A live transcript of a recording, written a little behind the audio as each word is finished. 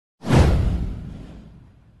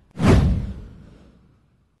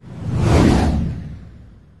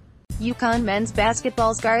UConn men's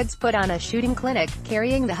basketball's guards put on a shooting clinic,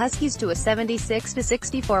 carrying the Huskies to a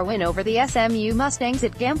 76-64 win over the SMU Mustangs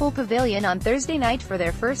at Gampel Pavilion on Thursday night for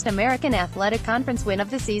their first American Athletic Conference win of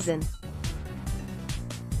the season.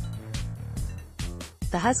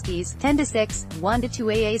 The Huskies, 10-6,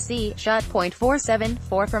 1-2 AAC, shot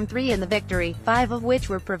 .474 from 3 in the victory, 5 of which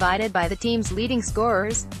were provided by the team's leading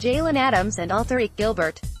scorers, Jalen and Alterique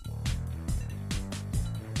Gilbert.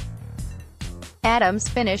 Adams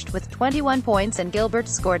finished with 21 points and Gilbert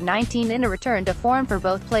scored 19 in a return to form for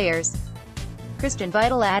both players. Christian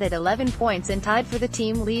Vital added 11 points and tied for the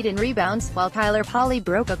team lead in rebounds, while Tyler Polley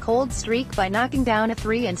broke a cold streak by knocking down a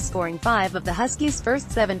 3 and scoring 5 of the Huskies'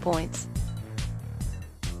 first 7 points.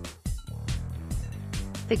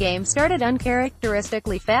 The game started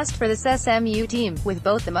uncharacteristically fast for this SMU team, with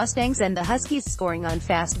both the Mustangs and the Huskies scoring on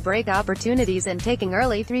fast break opportunities and taking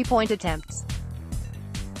early three-point attempts.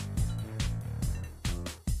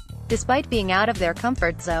 Despite being out of their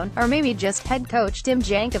comfort zone, or maybe just head coach Tim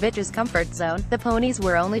Jankovich's comfort zone, the Ponies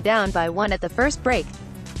were only down by 1 at the first break.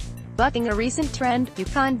 Bucking a recent trend,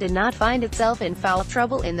 UConn did not find itself in foul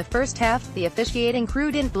trouble in the first half. The officiating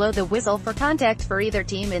crew didn't blow the whistle for contact for either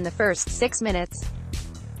team in the first 6 minutes.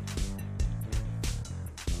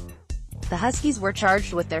 The Huskies were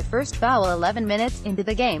charged with their first foul 11 minutes into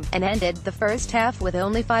the game, and ended the first half with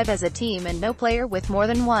only 5 as a team and no player with more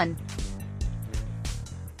than 1.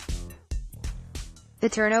 The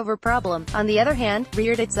turnover problem, on the other hand,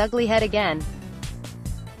 reared its ugly head again.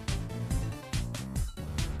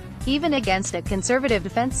 Even against a conservative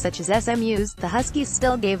defense such as SMU's, the Huskies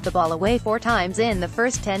still gave the ball away 4 times in the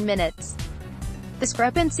first 10 minutes.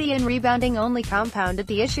 Discrepancy in rebounding only compounded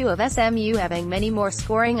the issue of SMU having many more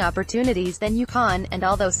scoring opportunities than UConn, and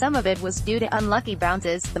although some of it was due to unlucky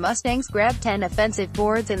bounces, the Mustangs grabbed 10 offensive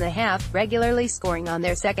boards in the half, regularly scoring on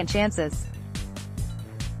their second chances.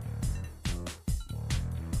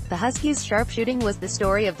 The Huskies' sharpshooting was the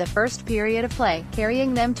story of the first period of play,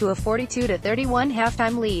 carrying them to a 42-31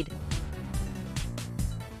 halftime lead.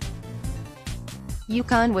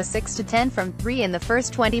 UConn was 6-10 from 3 in the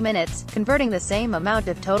first 20 minutes, converting the same amount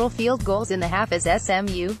of total field goals in the half as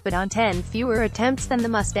SMU, but on 10 fewer attempts than the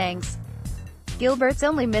Mustangs. Gilbert's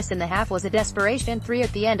only miss in the half was a desperation 3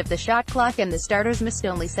 at the end of the shot clock, and the starters missed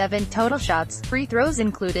only 7 total shots, free throws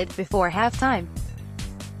included, before halftime.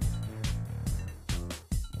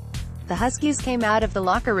 The Huskies came out of the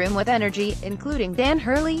locker room with energy, including Dan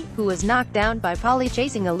Hurley, who was knocked down by Polley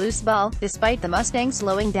chasing a loose ball, despite the Mustangs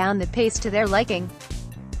slowing down the pace to their liking.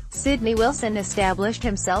 Sidney Wilson established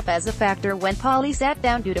himself as a factor when Polley sat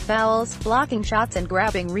down due to fouls, blocking shots and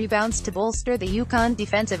grabbing rebounds to bolster the UConn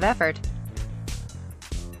defensive effort.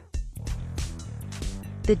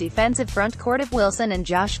 The defensive front court of Wilson and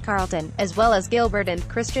Josh Carlton, as well as Gilbert and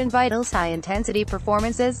Christian Vital's high-intensity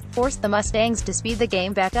performances, forced the Mustangs to speed the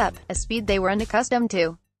game back up, a speed they were unaccustomed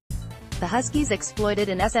to. The Huskies exploited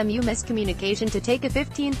an SMU miscommunication to take a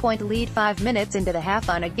 15-point lead 5 minutes into the half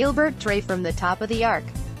on a Gilbert tray from the top of the arc.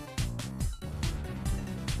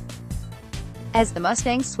 As the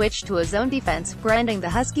Mustangs switched to a zone defense, grinding the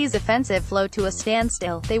Huskies' offensive flow to a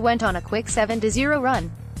standstill, they went on a quick 7-0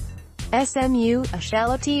 run. SMU, a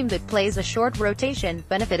shallow team that plays a short rotation,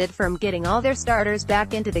 benefited from getting all their starters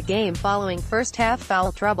back into the game following first-half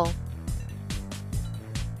foul trouble.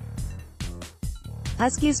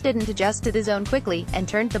 Huskies didn't adjust to the zone quickly, and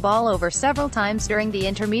turned the ball over several times during the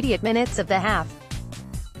intermediate minutes of the half.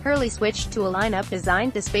 Hurley switched to a lineup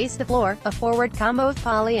designed to space the floor, a forward combo of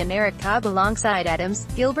Polley and Eric Cobb alongside Adams,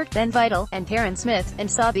 Gilbert, then Vital, and Terrence Smith,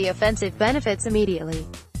 and saw the offensive benefits immediately.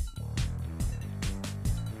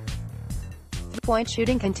 Three-point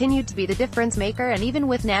shooting continued to be the difference maker, and even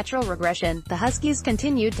with natural regression, the Huskies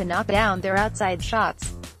continued to knock down their outside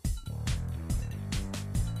shots.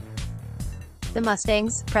 The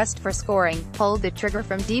Mustangs, pressed for scoring, pulled the trigger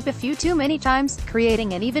from deep a few too many times,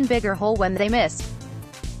 creating an even bigger hole when they missed.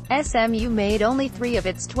 SMU made only 3 of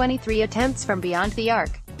its 23 attempts from beyond the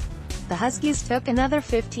arc. The Huskies took another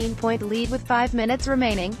 15-point lead with 5 minutes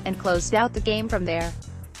remaining, and closed out the game from there.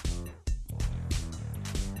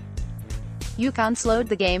 UConn slowed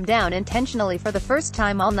the game down intentionally for the first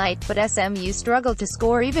time all night, but SMU struggled to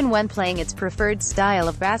score even when playing its preferred style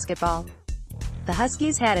of basketball. The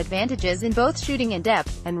Huskies had advantages in both shooting and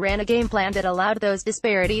depth, and ran a game plan that allowed those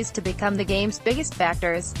disparities to become the game's biggest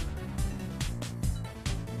factors.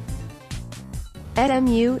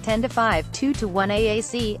 SMU, 10-5, 2-1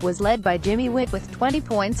 AAC, was led by Jimmy Witt with 20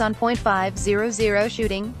 points on .500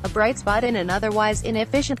 shooting, a bright spot in an otherwise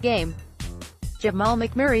inefficient game. Jamal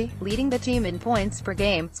McMurray, leading the team in points per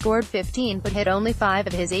game, scored 15 but hit only 5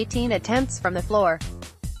 of his 18 attempts from the floor.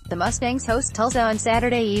 The Mustangs host Tulsa on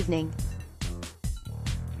Saturday evening.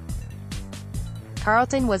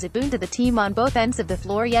 Carlton was a boon to the team on both ends of the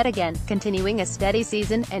floor yet again, continuing a steady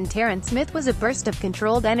season, and Terrence Smith was a burst of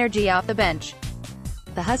controlled energy off the bench.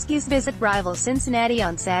 The Huskies visit rival Cincinnati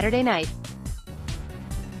on Saturday night.